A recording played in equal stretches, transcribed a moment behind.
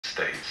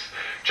States.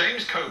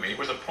 James Comey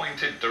was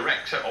appointed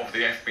director of the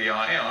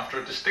FBI after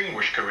a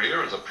distinguished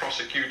career as a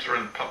prosecutor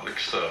and public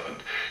servant.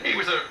 He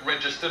was a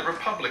registered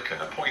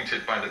Republican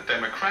appointed by the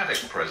Democratic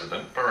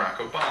President Barack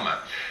Obama.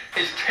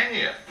 His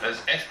tenure as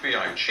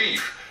FBI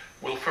chief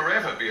will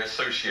forever be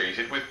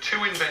associated with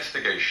two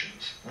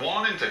investigations,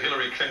 one into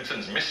Hillary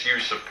Clinton's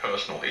misuse of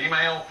personal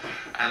email,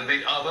 and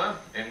the other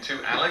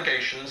into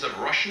allegations of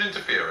Russian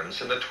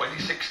interference in the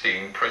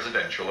 2016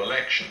 presidential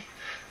election.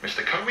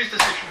 Mr. Comey's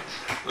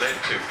decisions led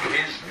to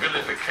his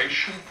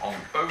vilification on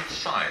both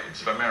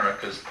sides of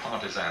America's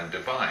partisan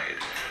divide,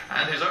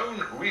 and his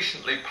own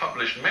recently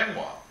published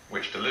memoir,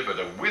 which delivered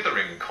a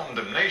withering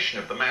condemnation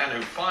of the man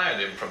who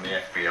fired him from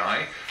the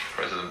FBI,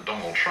 President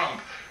Donald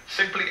Trump,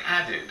 simply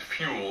added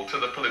fuel to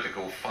the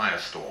political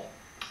firestorm.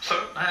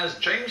 So has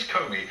James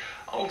Comey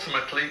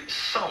ultimately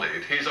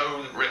sullied his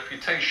own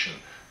reputation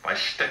by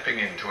stepping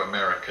into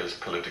America's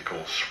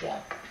political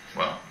swamp?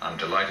 Well, I'm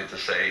delighted to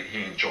say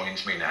he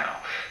joins me now.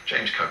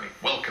 James Comey,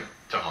 welcome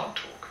to Hard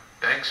Talk.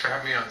 Thanks for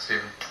having me on,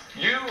 Stephen.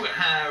 You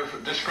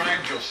have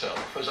described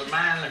yourself as a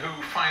man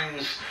who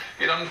finds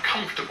it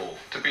uncomfortable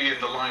to be in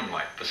the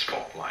limelight, the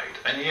spotlight,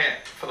 and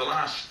yet for the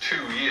last 2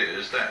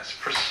 years that's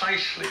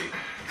precisely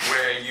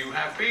where you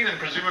have been and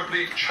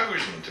presumably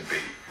chosen to be.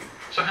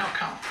 So how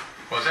come?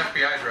 Well, as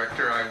FBI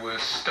director, I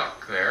was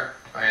stuck there.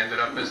 I ended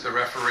up as the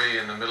referee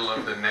in the middle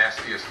of the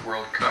nastiest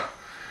World Cup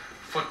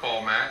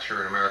football match,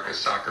 or an America's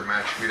soccer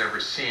match we'd ever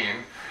seen.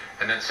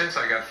 And then since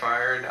I got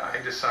fired,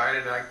 I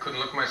decided I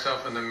couldn't look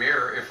myself in the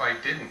mirror if I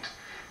didn't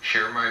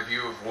share my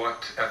view of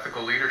what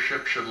ethical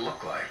leadership should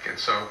look like. And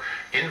so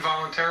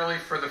involuntarily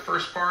for the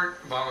first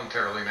part,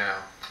 voluntarily now.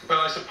 But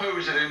I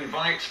suppose it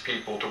invites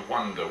people to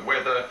wonder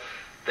whether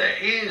there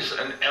is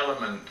an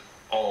element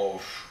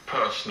of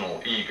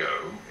personal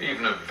ego,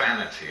 even of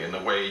vanity, in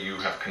the way you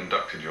have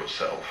conducted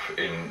yourself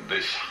in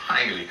this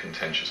highly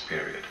contentious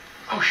period.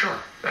 Oh, sure.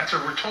 That's a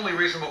totally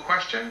reasonable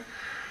question.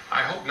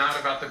 I hope not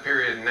about the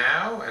period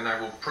now, and I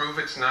will prove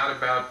it's not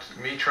about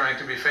me trying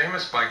to be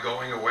famous by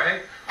going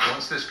away.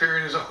 Once this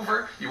period is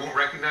over, you won't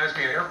recognize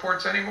me in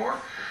airports anymore.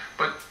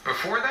 But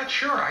before that,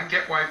 sure, I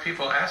get why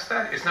people ask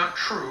that. It's not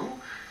true.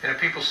 And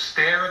if people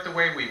stare at the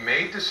way we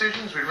made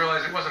decisions, we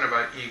realize it wasn't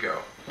about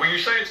ego. Well, you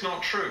say it's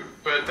not true,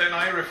 but then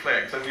I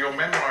reflect, and your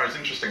memoir is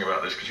interesting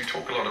about this because you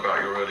talk a lot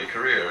about your early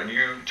career, and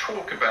you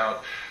talk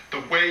about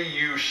the way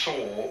you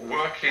saw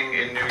working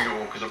in New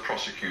York as a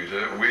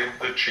prosecutor with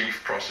the chief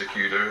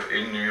prosecutor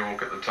in New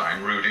York at the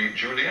time, Rudy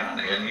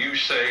Giuliani. And you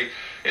say,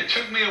 it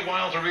took me a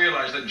while to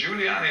realize that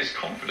Giuliani's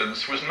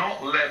confidence was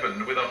not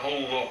leavened with a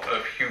whole lot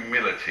of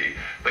humility.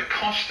 The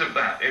cost of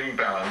that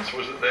imbalance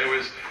was that there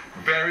was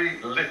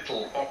very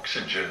little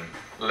oxygen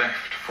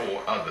left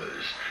for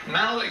others.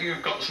 Now that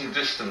you've got some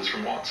distance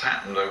from what's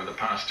happened over the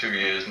past 2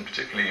 years, and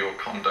particularly your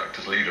conduct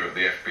as leader of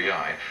the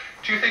FBI,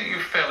 do you think you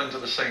fell into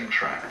the same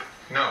trap?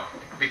 No,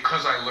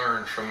 because I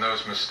learned from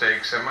those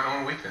mistakes and my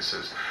own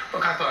weaknesses.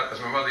 Look, I thought, as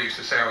my mother used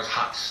to say, I was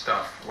hot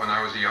stuff when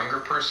I was a younger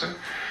person,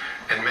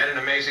 and met an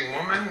amazing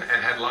woman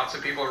and had lots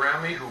of people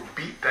around me who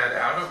beat that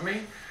out of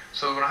me.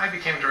 So when I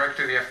became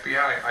director of the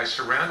FBI, I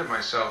surrounded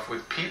myself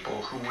with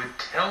people who would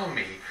tell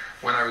me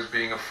when I was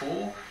being a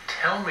fool,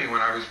 tell me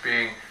when I was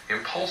being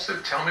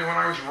impulsive, tell me when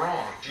I was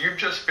wrong. You've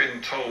just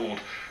been told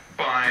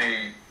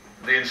by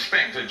the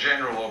Inspector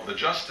General of the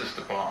Justice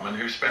Department,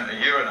 who spent a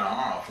year and a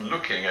half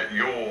looking at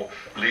your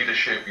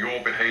leadership,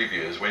 your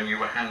behaviors when you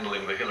were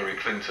handling the Hillary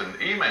Clinton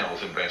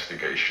emails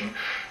investigation,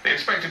 the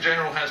Inspector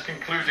General has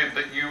concluded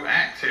that you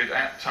acted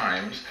at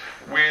times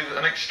with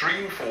an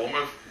extreme form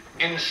of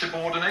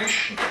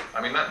insubordination.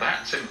 I mean,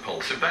 that's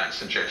impulsive. That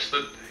suggests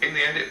that in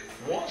the end it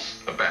was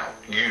about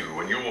you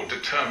and your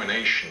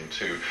determination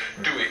to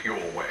do it your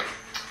way.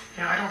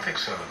 Yeah, I don't think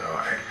so,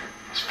 though.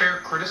 It's fair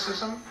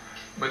criticism,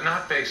 but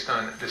not based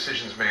on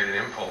decisions made in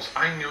impulse.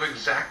 I knew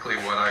exactly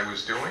what I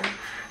was doing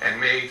and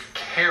made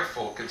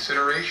careful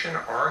consideration,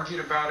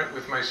 argued about it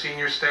with my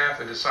senior staff,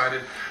 and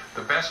decided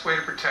the best way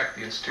to protect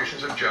the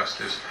institutions of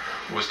justice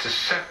was to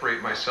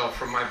separate myself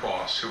from my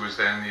boss, who was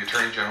then the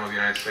Attorney General of the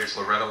United States,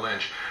 Loretta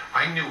Lynch.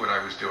 I knew what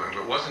I was doing,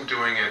 but wasn't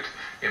doing it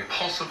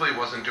impulsively,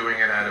 wasn't doing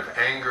it out of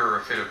anger or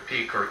a fit of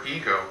pique or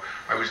ego.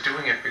 I was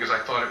doing it because I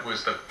thought it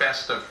was the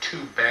best of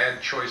two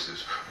bad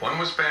choices. One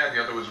was bad,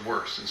 the other was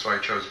worse, and so I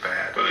chose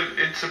bad. But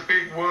it's a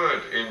big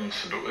word,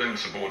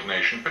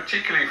 insubordination,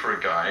 particularly for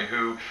a guy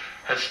who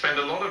has spent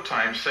a lot of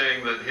time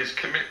saying that his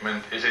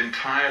commitment is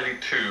entirely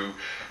to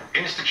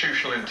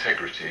institutional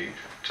integrity,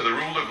 to the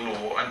rule of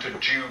law, and to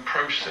due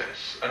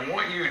process. And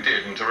what you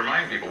did, and to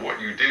remind people, what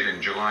you did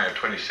in July of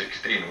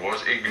 2016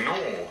 was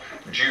ignore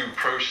due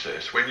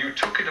process when you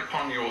took it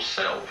upon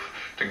yourself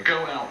to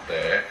go out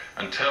there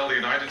and tell the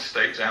United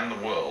States and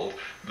the world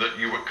that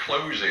you were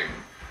closing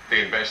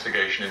the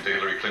investigation into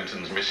Hillary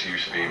Clinton's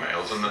misuse of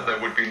emails and that there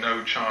would be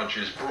no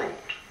charges brought.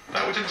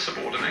 That was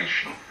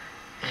insubordination.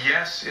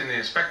 Yes, in the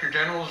Inspector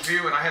General's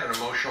view, and I had an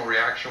emotional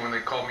reaction when they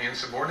called me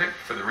insubordinate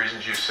for the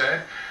reasons you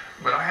said,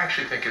 but I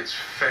actually think it's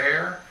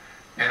fair,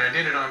 and I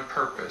did it on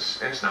purpose.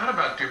 And it's not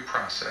about due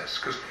process,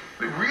 because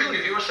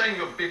Really, you were saying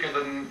you're bigger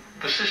than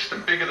the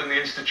system, bigger than the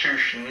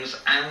institutions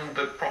and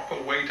the proper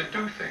way to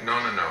do things. No.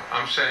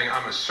 I'm saying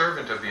I'm a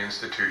servant of the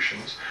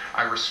institutions.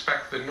 I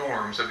respect the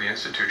norms of the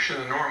institution.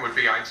 The norm would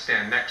be I'd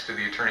stand next to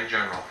the Attorney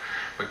General.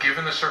 But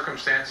given the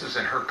circumstances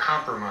and her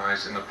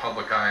compromise in the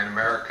public eye in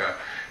America,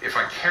 if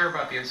I care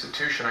about the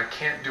institution, I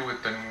can't do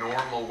it the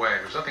normal way.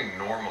 There's nothing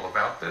normal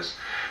about this.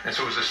 And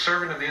so as a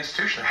servant of the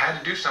institution, I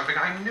had to do something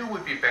I knew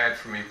would be bad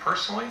for me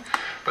personally,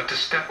 but to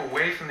step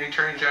away from the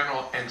Attorney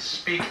General and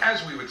speak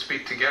as we would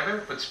speak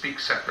together, but speak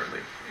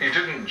separately. You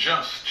didn't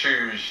just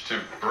choose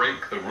to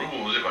break the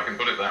rules, if I can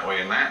put it that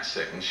way in that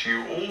sentence.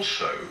 You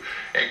also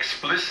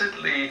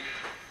explicitly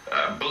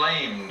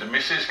blamed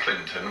Mrs.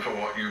 Clinton for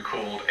what you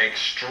called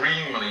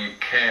extremely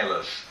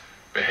careless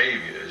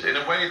behaviors in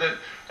a way that,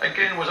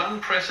 again, was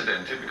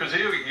unprecedented, because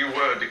here you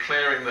were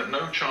declaring that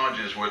no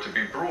charges were to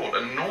be brought.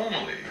 And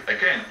normally,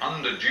 again,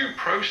 under due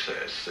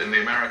process in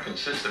the American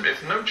system,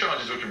 if no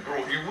charges were to be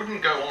brought, you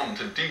wouldn't go on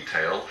to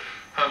detail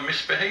her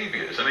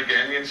misbehaviors. And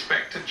again, the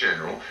Inspector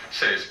General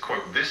says,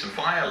 quote, "This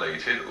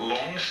violated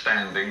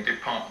long-standing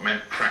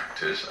department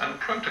practice and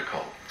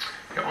protocol."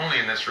 Yeah, only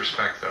in this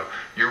respect, though.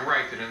 You're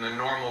right that in the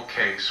normal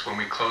case, when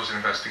we close an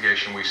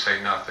investigation, we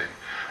say nothing.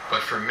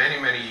 But for many,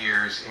 many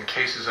years, in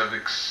cases of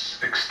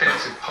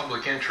extensive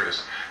public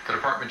interest, the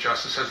Department of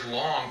Justice has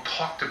long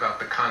talked about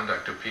the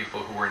conduct of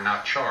people who were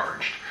not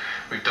charged.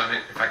 We've done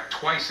it, in fact,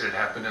 twice it had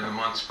happened in the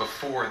months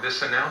before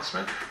this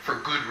announcement, for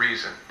good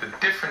reason. The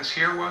difference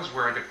here was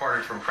where I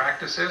departed from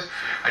practices.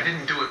 I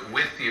didn't do it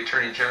with the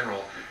Attorney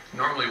General.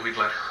 Normally, we'd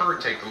let her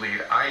take the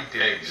lead. I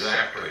did.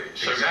 Exactly.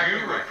 So exactly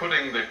you were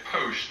putting the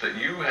post that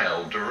you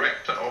held,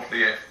 director of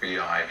the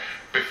FBI,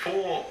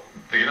 before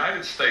the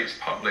United States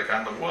public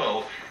and the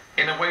world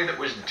in a way that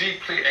was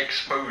deeply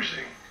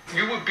exposing.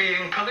 You were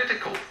being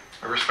political.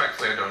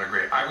 Respectfully, I don't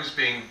agree. I was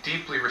being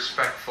deeply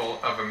respectful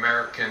of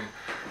American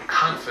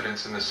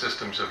confidence in the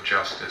systems of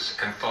justice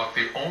and thought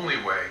the only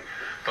way,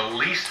 the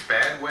least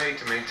bad way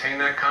to maintain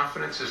that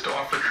confidence is to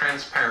offer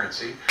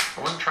transparency.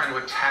 I wasn't trying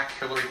to attack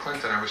Hillary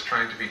Clinton. I was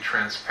trying to be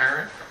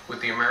transparent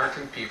with the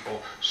American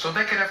people so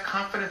they could have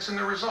confidence in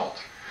the result.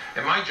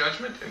 In my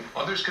judgment, and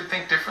others could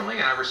think differently,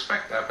 and I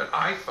respect that, but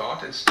I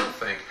thought and still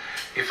think,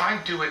 if I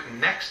do it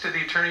next to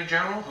the Attorney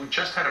General, who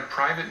just had a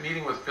private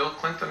meeting with Bill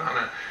Clinton on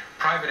a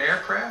private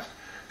aircraft,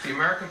 the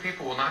American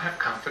people will not have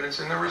confidence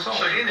in the result.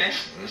 So in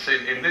essence,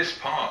 in this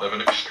part of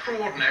an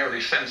extraordinarily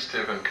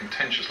sensitive and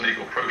contentious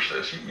legal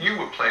process, you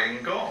were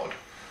playing God.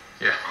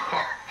 Yeah,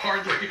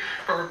 hardly.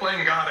 If I were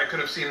playing God, I could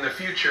have seen the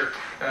future,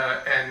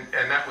 and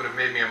that would have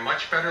made me a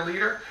much better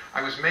leader.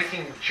 I was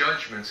making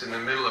judgments in the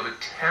middle of a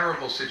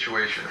terrible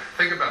situation.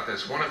 Think about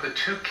this. One of the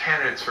two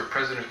candidates for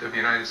President of the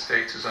United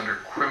States is under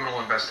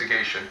criminal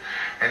investigation,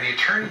 and the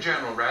Attorney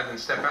General, rather than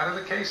step out of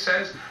the case,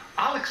 says,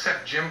 "I'll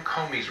accept Jim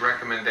Comey's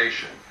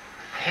recommendation."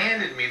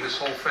 Handed me this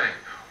whole thing.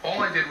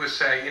 All I did was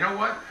say, you know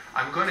what?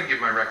 I'm going to give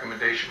my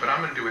recommendation, but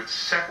I'm going to do it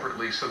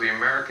separately so the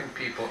American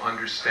people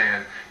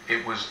understand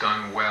it was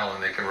done well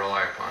and they can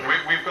rely upon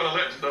it. We've got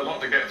a lot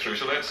to get through,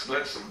 so let's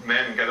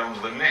then get on to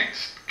the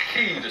next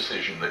key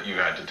decision that you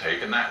had to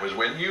take, and that was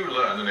when you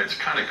learned, and it's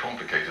kind of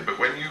complicated, but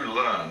when you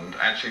learned,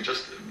 actually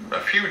just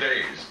a few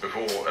days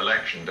before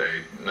Election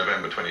Day,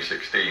 November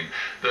 2016,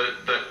 that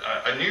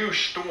a new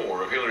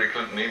store of Hillary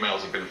Clinton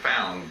emails had been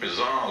found,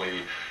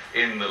 bizarrely,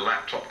 in the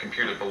laptop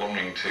computer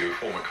belonging to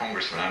former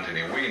Congressman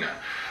Anthony Weiner,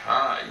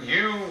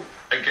 you,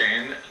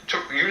 again,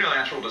 took the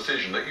unilateral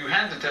decision that you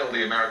had to tell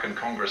the American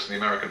Congress and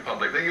the American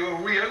public that you were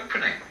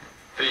reopening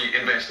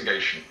the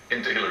investigation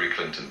into Hillary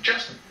Clinton,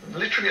 just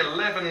literally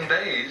 11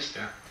 days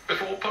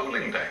before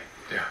polling day.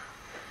 Yeah.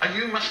 And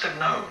you must have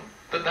known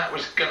that that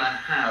was going to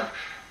have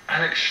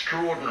an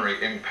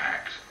extraordinary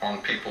impact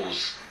on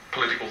people's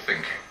political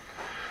thinking.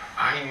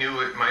 I knew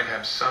it might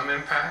have some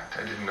impact.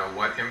 I didn't know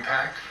what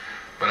impact.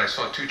 But I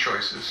saw two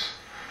choices.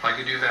 I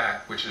could do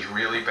that, which is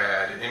really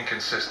bad and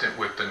inconsistent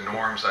with the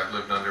norms I've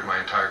lived under my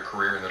entire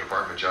career in the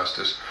Department of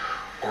Justice,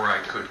 or I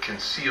could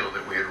conceal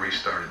that we had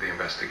restarted the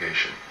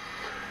investigation.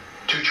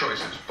 Two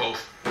choices,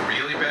 both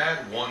really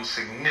bad, one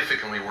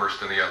significantly worse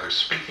than the other.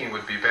 Speaking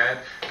would be bad.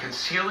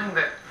 Concealing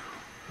that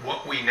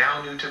what we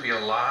now knew to be a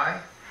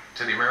lie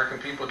to the American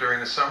people during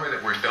the summer,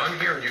 that we're done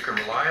here and you can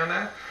rely on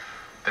that,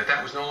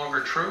 that was no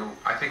longer true,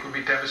 I think would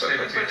be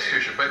devastating to the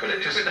institution. But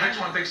that's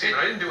one thing, Stephen,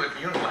 I didn't do it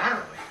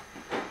unilaterally.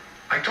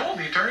 I told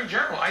the Attorney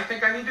General, I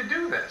think I need to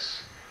do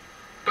this.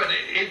 But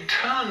it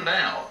turned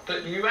out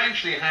that you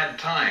actually had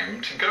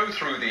time to go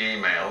through the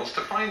emails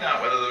to find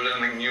out whether there was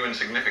anything new and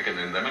significant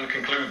in them and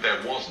conclude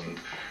there wasn't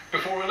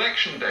before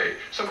Election Day.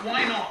 So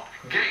why not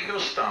get your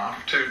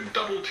staff to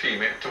double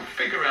team it to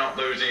figure out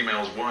those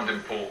emails weren't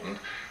important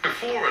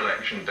before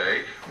Election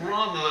Day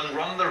rather than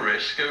run the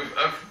risk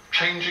of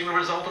changing the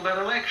result of that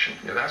election?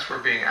 Yeah, that's where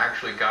being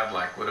actually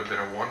godlike would have been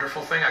a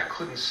wonderful thing. I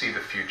couldn't see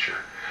the future.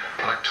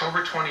 On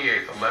October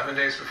 28th, 11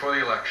 days before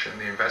the election,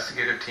 the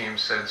investigative team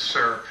said,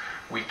 "Sir,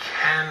 We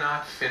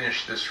cannot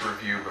finish this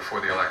review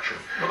before the election.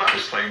 Well, that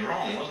was plain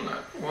wrong, wasn't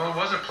it? Well, it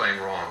wasn't plain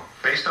wrong.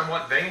 Based on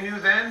what they knew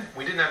then,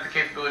 we didn't have the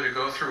capability to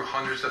go through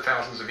hundreds of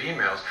thousands of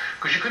emails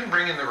because you couldn't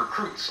bring in the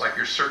recruits like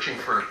you're searching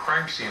for a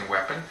crime scene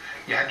weapon.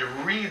 You had to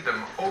read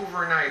them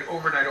overnight,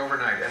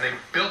 and they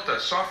built a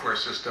software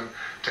system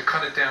to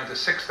cut it down to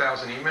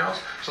 6,000 emails,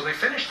 so they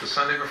finished the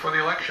Sunday before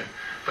the election.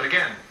 But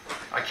again,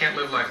 I can't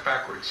live life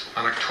backwards.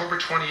 On October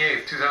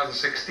 28th,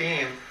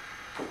 2016,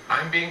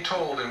 I'm being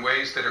told in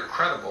ways that are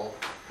credible,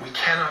 we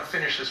cannot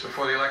finish this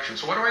before the election.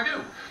 So what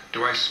do?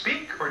 Do I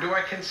speak or do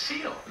I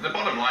conceal? The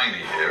bottom line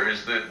here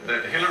is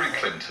that Hillary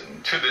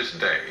Clinton, to this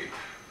day,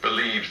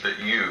 believes that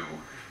you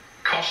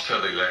cost her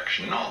the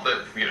election. Not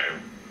that,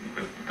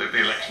 the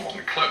election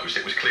wasn't close.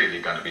 It was clearly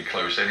going to be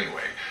close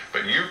anyway.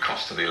 But you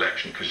cost her the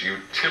election because you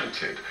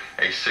tilted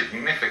a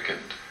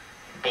significant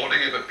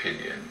body of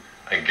opinion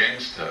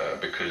against her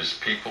because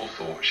people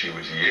thought she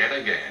was yet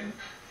again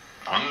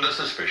under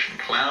suspicion,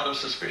 cloud of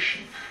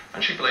suspicion,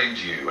 and she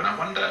blames you. And I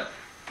wonder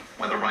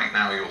whether right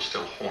now you're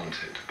still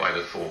haunted by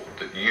the thought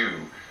that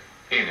you,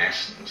 in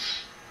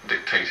essence,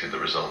 dictated the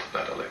result of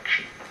that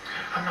election.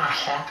 I'm not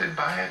haunted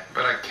by it,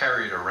 but I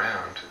carried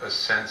around a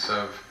sense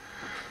of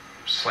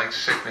slight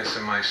sickness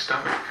in my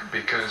stomach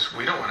because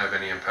we don't want to have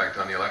any impact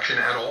on the election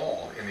at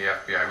all in the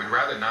FBI. We'd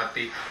rather not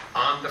be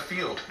on the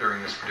field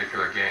during this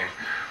particular game.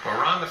 When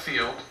we're on the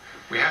field,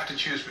 we have to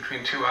choose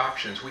between two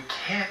options. We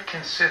can't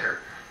consider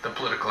the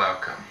political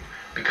outcome,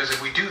 because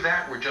if we do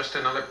that, we're just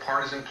another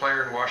partisan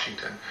player in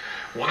Washington.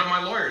 One of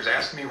my lawyers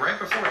asked me right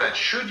before that,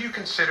 should you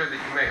consider that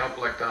you may help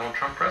elect Donald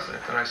Trump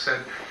president? And I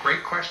said,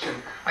 great question.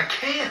 I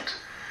can't,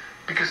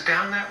 because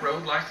down that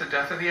road lies the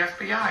death of the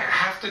FBI. I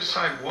have to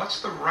decide what's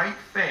the right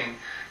thing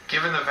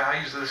given the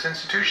values of this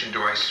institution.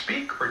 Do I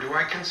speak or do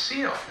I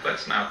conceal?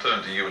 Let's now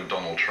turn to you and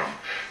Donald Trump.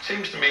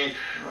 Seems to me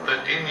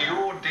that in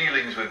your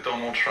dealings with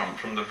Donald Trump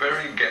from the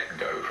very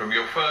get-go, from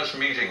your first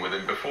meeting with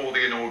him before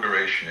the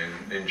inauguration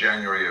in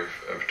January of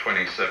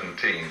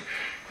 2017,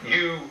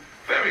 you,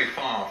 very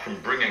far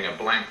from bringing a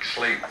blank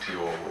slate to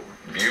your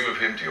view of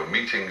him, to your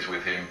meetings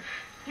with him,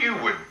 you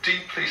were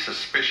deeply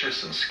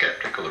suspicious and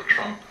skeptical of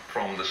Trump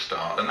from the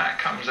start, and that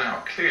comes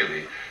out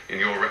clearly in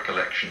your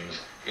recollections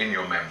in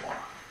your memoir.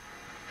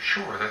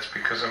 Sure, that's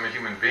because I'm a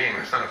human being.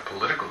 That's not a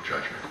political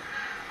judgment.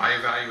 I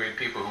evaluate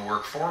people who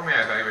work for me.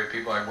 I evaluate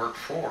people I work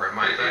for.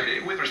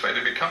 With respect,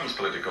 it becomes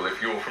political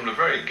if you're from the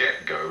very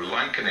get-go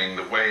likening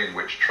the way in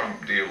which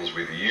Trump deals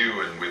with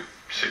you and with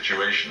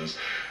situations,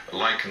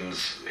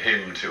 likens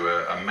him to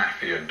a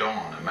mafia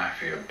don, a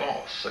mafia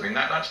boss. I mean,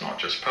 that's not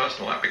just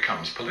personal, that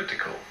becomes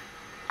political.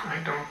 I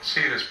don't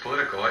see it as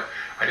political.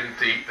 I didn't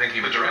think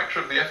he was... The director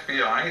of the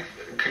FBI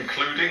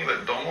concluding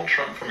that Donald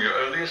Trump from your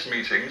earliest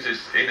meetings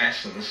is, in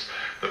essence,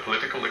 the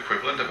political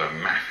equivalent of a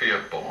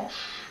mafia boss?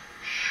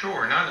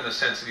 Sure, not in the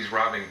sense that he's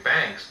robbing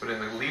banks, but in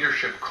the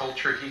leadership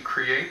culture he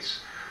creates.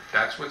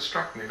 That's what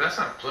struck me. But that's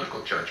not a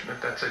political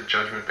judgment. That's a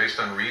judgment based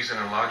on reason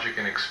and logic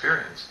and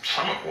experience.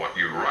 Some of what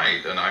you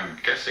write, and I'm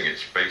guessing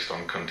it's based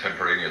on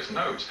contemporaneous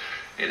notes,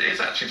 it is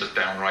actually just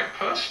downright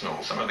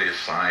personal. Some of the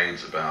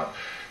asides about,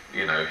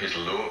 his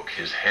look,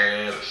 his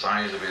hair, the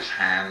size of his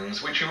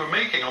hands, which you were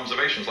making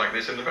observations like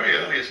this in the very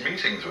earliest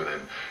meetings with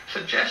him,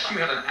 suggests you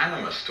had an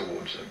animus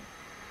towards him.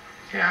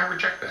 Yeah, I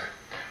reject that.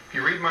 If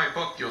you read my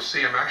book, you'll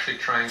see I'm actually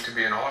trying to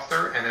be an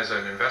author, and as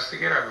an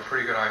investigator, I have a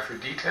pretty good eye for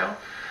detail.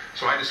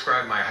 So I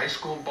describe my high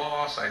school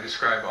boss, I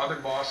describe other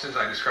bosses,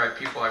 I describe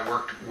people I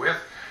worked with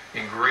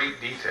in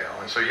great detail.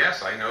 And so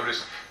yes, I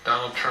noticed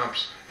Donald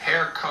Trump's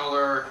hair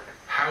color,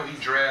 how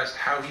he dressed,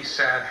 how he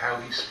sat, how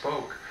he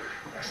spoke.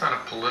 That's not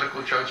a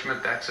political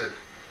judgment, that's an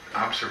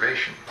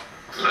observation.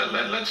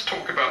 Let's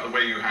talk about the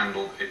way you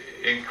handled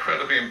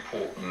incredibly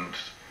important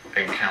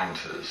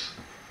encounters.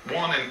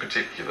 One in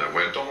particular,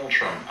 where Donald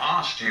Trump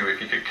asked you if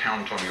he could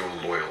count on your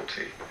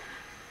loyalty.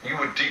 You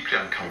were deeply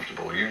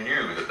uncomfortable. You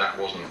knew that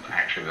wasn't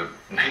actually the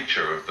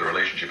nature of the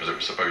relationship as it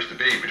was supposed to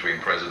be between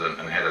President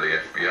and head of the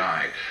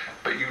FBI,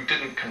 but you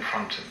didn't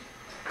confront him.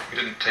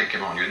 You didn't take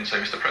him on. You didn't say,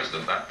 Mr.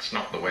 President, that's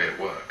not the way it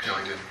works. No,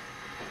 I didn't.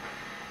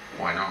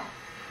 Why not?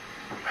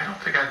 I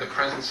don't think I had the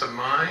presence of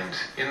mind.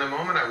 In the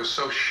moment, I was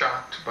so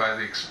shocked by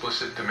the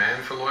explicit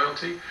demand for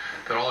loyalty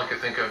that all I could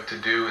think of to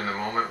do in the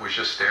moment was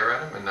just stare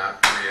at him and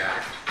not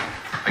react.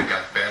 I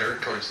got better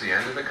towards the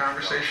end of the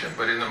conversation,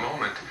 but in the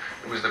moment,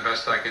 it was the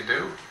best I could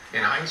do.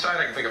 In hindsight,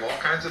 I can think of all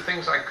kinds of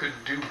things I could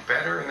do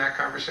better in that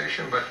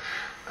conversation, but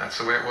that's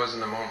the way it was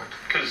in the moment.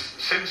 Because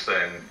since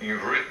then,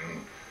 you've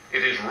written,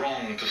 it is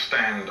wrong to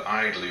stand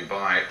idly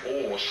by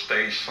or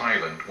stay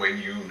silent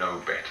when you know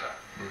better.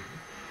 Mm-hmm.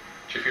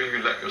 Do you feel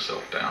you let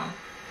yourself down?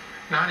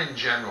 Not in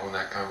general in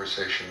that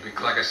conversation.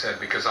 Like I said,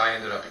 because I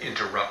ended up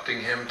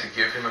interrupting him to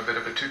give him a bit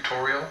of a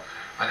tutorial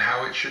on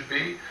how it should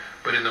be.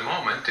 But in the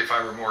moment, if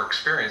I were more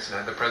experienced and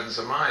had the presence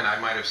of mind, I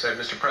might have said,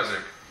 Mr.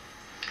 President,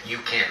 you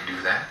can't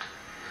do that.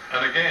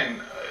 And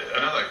again,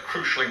 another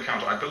crucial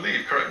encounter, I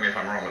believe, correct me if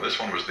I'm wrong, but this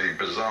one was the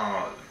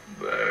bizarre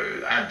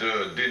hors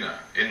d'oeuvre dinner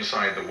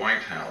inside the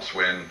White House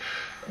when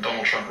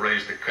Donald Trump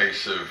raised the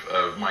case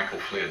of Michael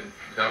Flynn.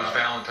 That was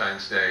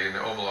Valentine's Day in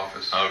the Oval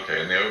Office.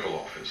 Okay, in the Oval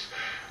Office.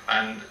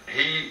 And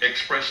he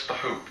expressed the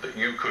hope that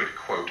you could,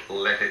 quote,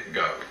 let it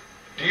go.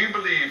 Do you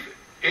believe,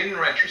 in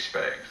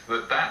retrospect,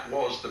 that that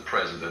was the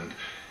president,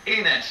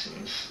 in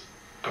essence,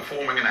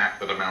 performing an act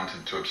that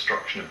amounted to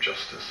obstruction of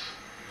justice?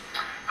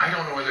 I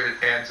don't know whether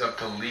it adds up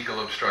to legal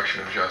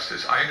obstruction of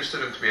justice. I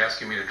understood him to be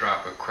asking me to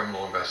drop a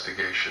criminal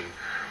investigation,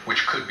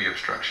 which could be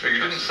obstruction of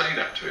justice. But you didn't say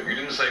that to him. You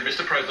didn't say,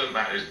 Mr. President,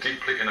 that is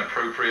deeply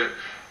inappropriate.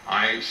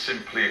 I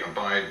simply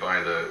abide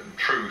by the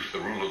truth, the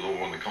rule of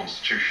law, and the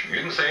Constitution. You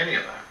didn't say any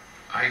of that.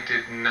 I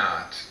did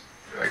not.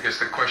 I guess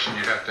the question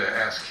you'd have to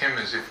ask him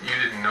is, if you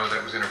didn't know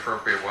that was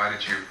inappropriate, why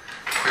did you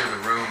clear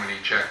the room and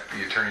eject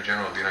the Attorney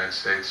General of the United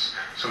States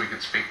so he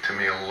could speak to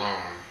me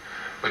alone?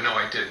 But no,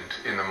 I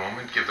didn't, in the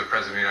moment, give the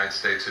President of the United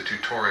States a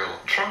tutorial.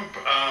 Trump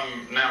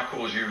now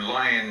calls you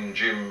Lion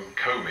Jim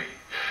Comey.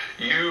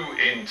 You,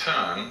 in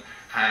turn,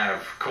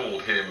 have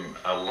called him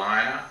a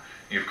liar.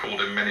 You've called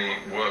him many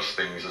worse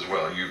things as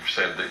well. You've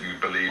said that you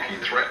believe he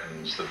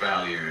threatens the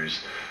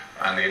values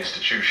and the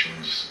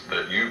institutions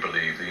that you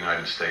believe the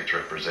United States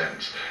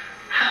represents.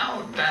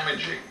 How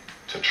damaging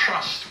to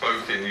trust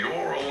both in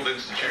your old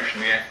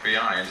institution, the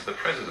FBI, and to the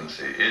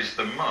presidency is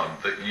the mud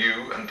that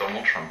you and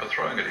Donald Trump are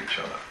throwing at each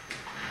other?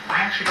 I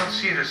actually don't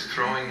see it as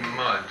throwing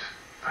mud.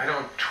 I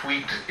don't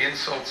tweet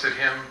insults at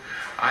him.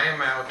 I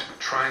am out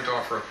trying to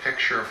offer a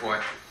picture of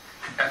what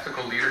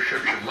ethical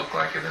leadership should look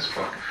like in this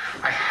book.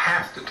 I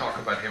have to talk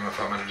about him if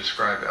I'm going to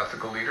describe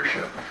ethical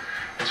leadership.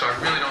 And so I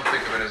really don't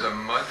think of it as a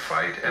mud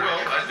fight. And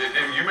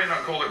well, you may not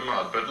call it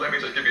mud, but let me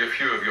just give you a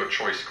few of your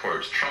choice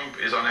quotes. Trump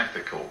is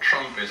unethical.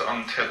 Trump is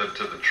untethered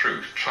to the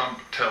truth. Trump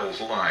tells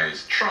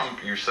lies.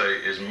 Trump, you say,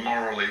 is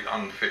morally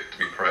unfit to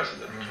be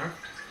president.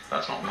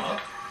 That's not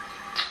mud.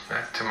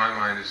 That, to my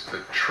mind, is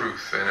the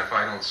truth. And if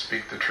I don't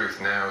speak the truth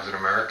now as an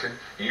American...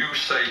 You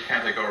say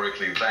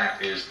categorically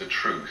that is the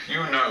truth.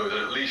 You know that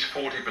at least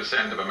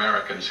 40% of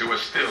Americans who are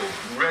still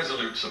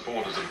resolute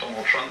supporters of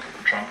Donald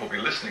Trump will be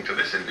listening to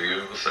this interview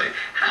and will say,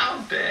 how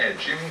dare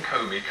Jim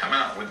Comey come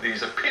out with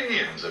these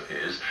opinions of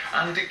his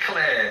and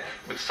declare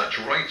with such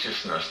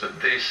righteousness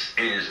that this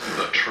is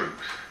the truth?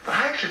 But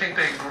I actually think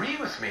they agree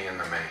with me in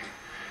the main.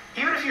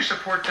 Even if you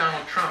support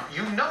Donald Trump,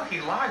 you know he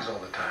lies all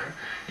the time.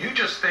 You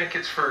just think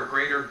it's for a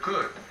greater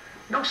good.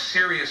 No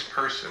serious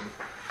person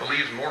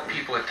believes more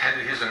people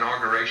attended his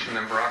inauguration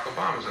than Barack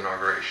Obama's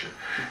inauguration.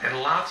 And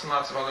lots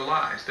of other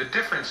lies. The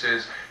difference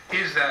is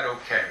that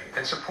okay?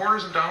 And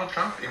supporters of Donald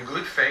Trump, in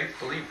good faith,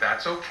 believe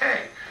that's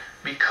okay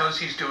because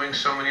he's doing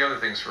so many other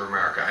things for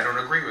America. I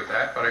don't agree with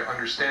that, but I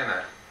understand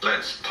that.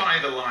 Let's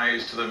tie the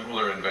lies to the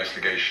Mueller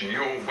investigation.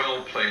 You're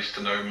well placed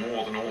to know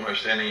more than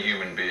almost any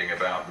human being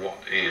about what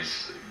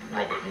is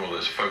Robert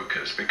Mueller's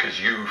focus,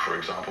 because you, for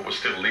example, were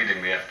still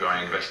leading the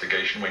FBI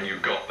investigation when you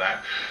got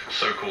that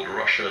so-called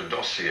Russia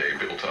dossier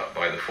built up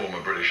by the former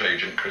British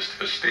agent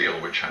Christopher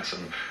Steele, which had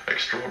some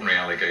extraordinary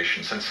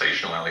allegations,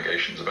 sensational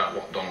allegations about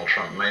what Donald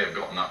Trump may have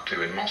gotten up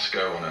to in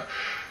Moscow on a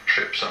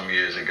trip some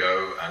years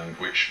ago, and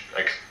which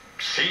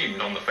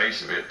seemed on the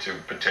face of it to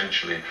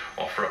potentially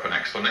offer up an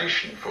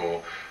explanation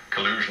for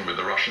collusion with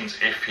the Russians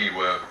if he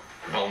were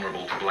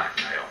vulnerable to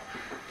blackmail.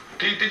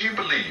 Did you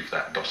believe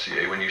that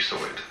dossier when you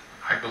saw it?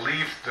 I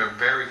believed the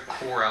very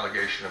core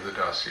allegation of the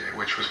dossier,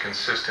 which was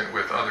consistent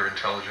with other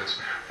intelligence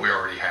we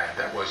already had.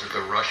 That was that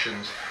the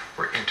Russians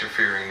were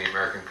interfering in the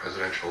American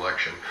presidential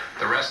election.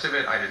 The rest of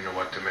it, I didn't know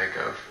what to make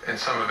of. And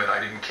some of it, I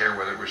didn't care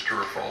whether it was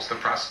true or false. The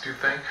prostitute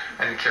thing,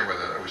 I didn't care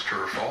whether that was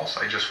true or false.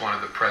 I just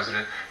wanted the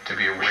president to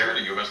be aware. Well,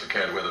 surely you must have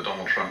cared whether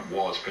Donald Trump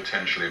was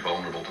potentially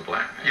vulnerable to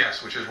blackmail.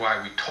 Yes, which is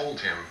why we told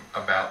him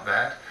about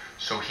that,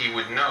 so he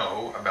would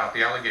know about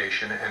the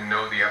allegation and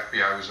know the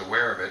FBI was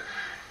aware of it.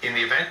 In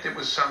the event it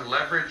was some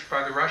leverage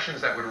by the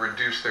Russians, that would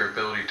reduce their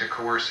ability to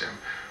coerce him.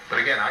 But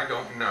again, I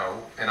don't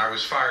know, and I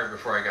was fired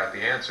before I got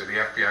the answer. The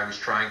FBI was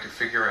trying to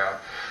figure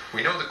out,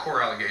 we know the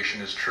core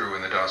allegation is true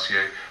in the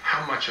dossier,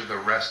 how much of the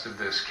rest of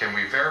this can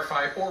we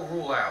verify or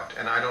rule out?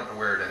 And I don't know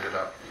where it ended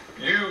up.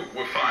 You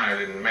were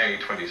fired in May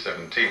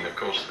 2017. Of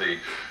course, the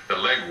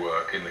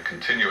legwork in the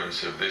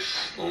continuance of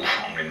this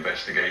long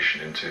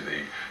investigation into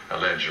the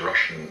alleged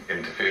Russian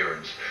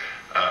interference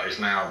is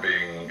now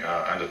being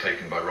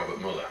undertaken by Robert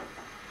Mueller.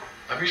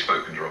 Have you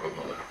spoken to Robert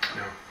Mueller?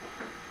 No.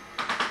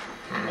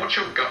 What's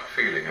your gut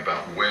feeling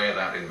about where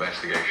that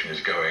investigation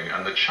is going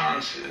and the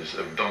chances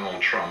of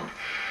Donald Trump,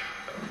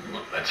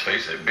 let's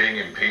face it, being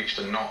impeached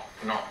and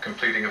not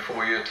completing a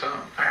 4-year term?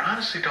 I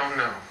honestly don't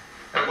know.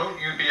 But won't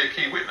you be a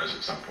key witness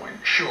at some point?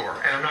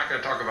 Sure, and I'm not going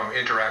to talk about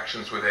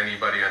interactions with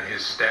anybody on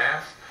his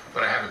staff,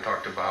 but I haven't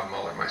talked to Bob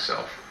Mueller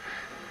myself.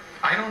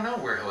 I don't know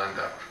where he'll end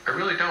up. I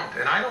really don't.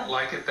 And I don't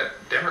like it that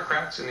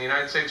Democrats in the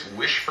United States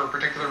wish for a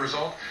particular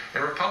result,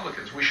 and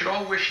Republicans. We should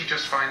all wish he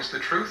just finds the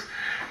truth.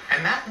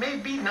 And that may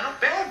be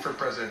not bad for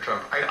President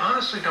Trump. I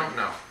honestly don't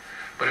know.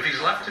 But if he's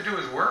left to do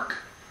his work,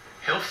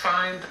 he'll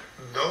find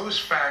those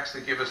facts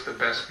that give us the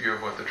best view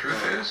of what the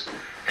truth is,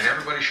 and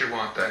everybody should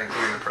want that,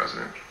 including the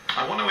president.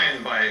 I want to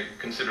end by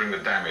considering the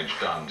damage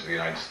done to the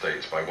United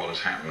States by what has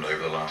happened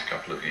over the last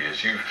couple of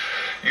years. You've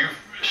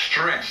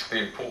stressed the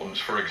importance,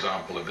 for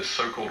example, of this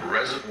so-called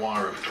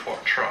reservoir of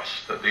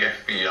trust that the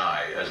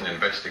FBI as an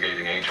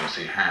investigating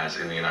agency has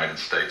in the United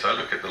States. I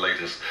look at the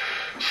latest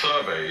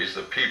surveys.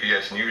 The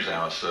PBS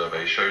NewsHour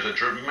survey shows a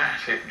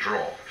dramatic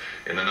drop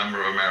in the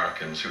number of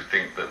Americans who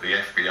think that the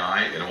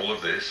FBI in all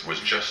of this was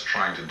just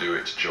trying to do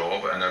its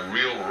job, and a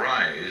real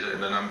rise in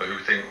the number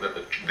who think that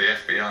the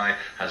FBI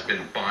has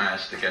been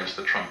biased against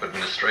the Trump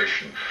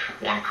administration.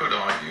 One could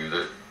argue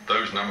that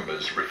those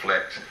numbers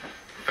reflect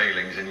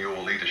failings in your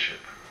leadership.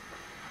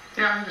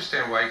 Yeah, I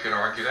understand why you could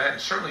argue that,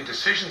 and certainly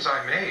decisions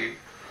I made,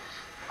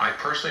 I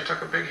personally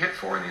took a big hit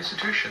for, and the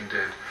institution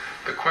did.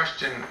 The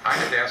question I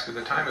had to ask at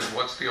the time is,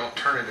 what's the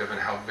alternative, and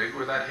how big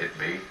would that hit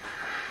be?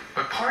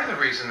 But part of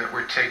the reason that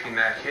we're taking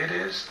that hit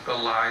is the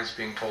lies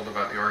being told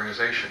about the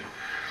organization.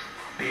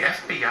 The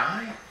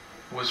FBI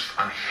was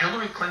on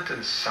Hillary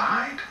Clinton's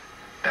side?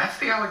 That's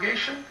the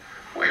allegation?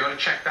 Well, you ought to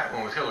check that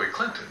one with Hillary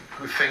Clinton,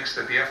 who thinks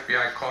that the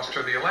FBI cost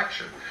her the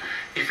election.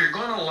 If you're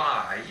going to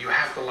lie, you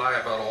have to lie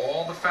about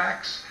all the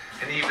facts,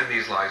 and even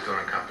these lies don't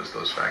encompass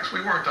those facts.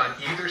 We weren't on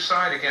either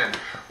side. Again,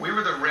 we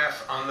were the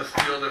ref on the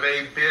field of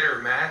a bitter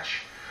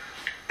match.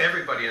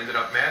 Everybody ended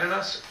up mad at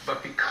us,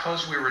 but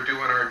because we were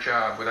doing our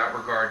job without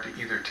regard to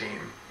either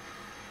team.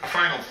 A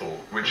final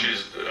thought, which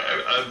is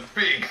a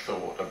big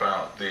thought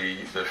about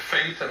the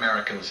faith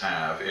Americans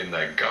have in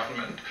their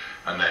government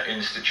and their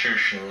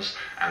institutions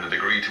and the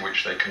degree to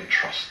which they can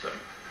trust them.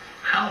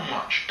 How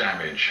much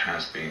damage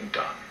has been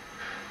done?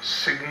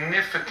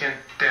 Significant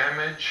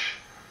damage,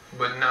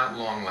 but not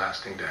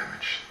long-lasting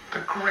damage. The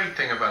great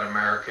thing about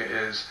America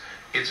is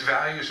its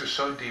values are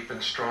so deep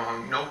and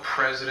strong, no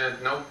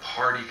president, no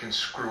party can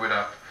screw it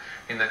up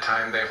in the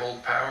time they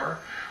hold power.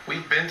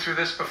 We've been through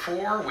this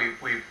before. We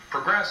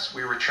progress,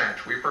 we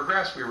retrench. We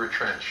progress, we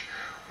retrench.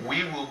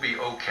 We will be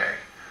okay.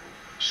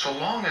 So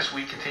long as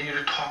we continue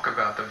to talk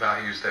about the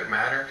values that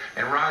matter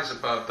and rise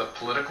above the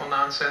political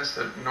nonsense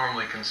that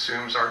normally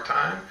consumes our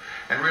time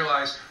and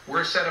realize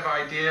we're a set of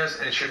ideas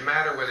and it should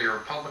matter whether you're a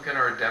Republican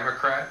or a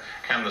Democrat.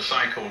 Can the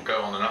cycle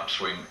go on an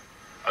upswing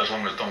as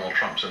long as Donald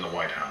Trump's in the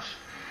White House?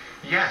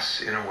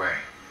 Yes, in a way.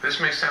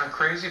 This may sound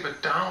crazy,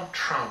 but Donald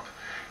Trump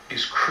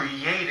is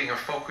creating a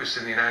focus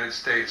in the United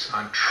States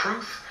on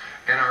truth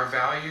and our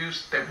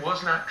values that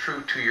was not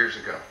true 2 years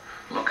ago.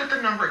 Look at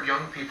the number of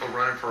young people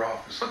running for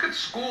office. Look at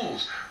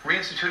schools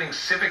reinstituting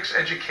civics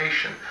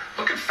education.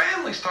 Look at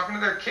families talking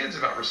to their kids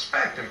about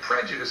respect and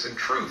prejudice and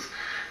truth.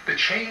 The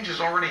change is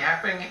already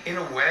happening in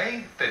a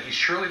way that he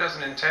surely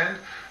doesn't intend.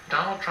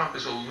 Donald Trump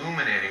is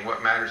illuminating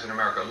what matters in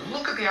America.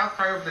 Look at the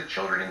outcry over the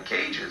children in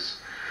cages.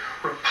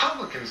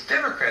 Republicans,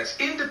 Democrats,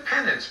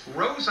 independents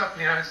rose up in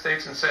the United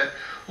States and said,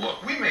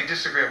 look, we may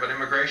disagree about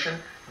immigration.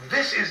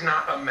 This is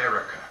not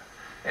America.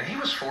 And he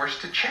was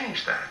forced to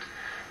change that.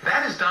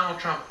 That is Donald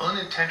Trump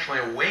unintentionally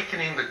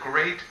awakening the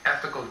great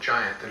ethical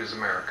giant that is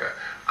America.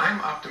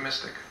 I'm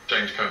optimistic.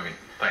 James Comey,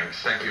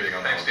 thanks. Thank you.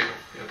 Thanks, Stephen.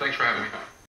 Yeah, thanks for having me.